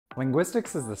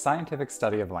Linguistics is the scientific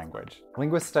study of language.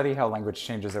 Linguists study how language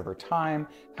changes over time,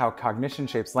 how cognition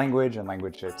shapes language and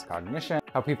language shapes cognition,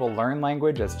 how people learn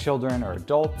language as children or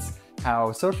adults, how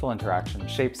social interaction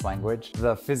shapes language,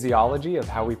 the physiology of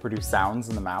how we produce sounds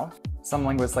in the mouth. Some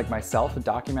linguists like myself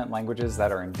document languages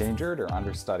that are endangered or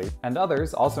understudied, and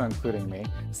others, also including me,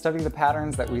 study the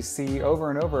patterns that we see over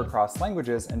and over across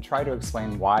languages and try to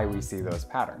explain why we see those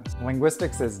patterns.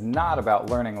 Linguistics is not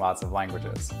about learning lots of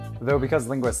languages. Though because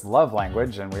linguists love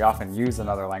language and we often use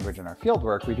another language in our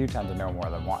fieldwork, we do tend to know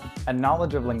more than one. And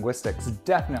knowledge of linguistics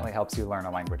definitely helps you learn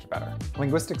a language better.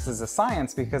 Linguistics is a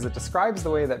science because it describes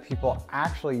the way that people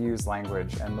actually use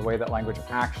language and the way that language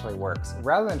actually works,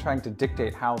 rather than trying to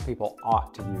dictate how people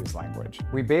ought to use language.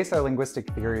 We base our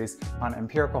linguistic theories on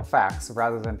empirical facts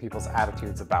rather than people's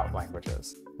attitudes about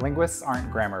languages. Linguists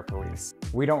aren't grammar police.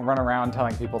 We don't run around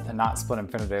telling people to not split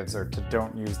infinitives or to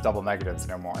don't use double negatives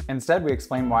no more. Instead, we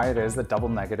explain why it is that double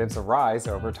negatives arise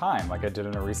over time, like I did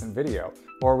in a recent video.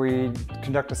 Or we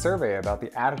conduct a survey about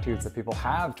the attitudes that people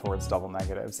have towards double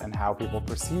negatives and how people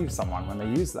perceive someone when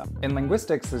they use them. In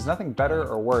linguistics, there's nothing better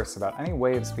or worse about any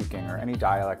way of speaking or any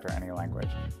dialect or any language.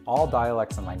 All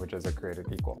dialects and languages are created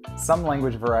equal. Some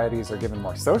language varieties are given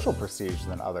more social prestige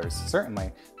than others,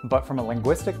 certainly, but from a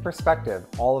linguistic perspective,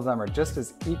 all of them are just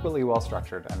as equally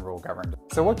well-structured and rule-governed.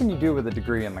 So what can you do with a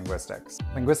degree in linguistics?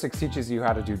 Linguistics teaches you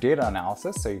how to do data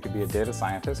analysis, so you could be a data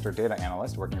scientist or data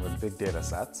analyst working with big data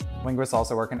sets. Linguists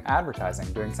also work in advertising,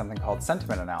 doing something called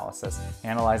sentiment analysis,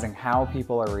 analyzing how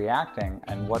people are reacting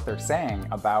and what they're saying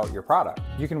about your product.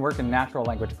 You can work in natural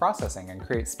language processing and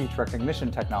create speech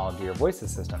recognition technology or voice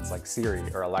assistants like Siri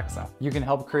or Alexa. You can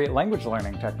help create language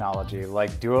learning technology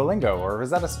like Duolingo or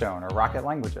Rosetta Stone or Rocket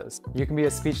Languages. You can be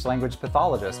a speech-language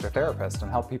pathologist or therapist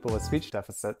and help people with speech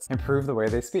deficits improve the way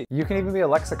they speak. You can even be a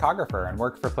lexicographer and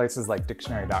work for places like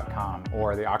dictionary.com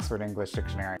or the Oxford English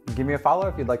Dictionary. Give me a follow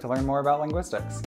if you'd like to learn more about linguistics.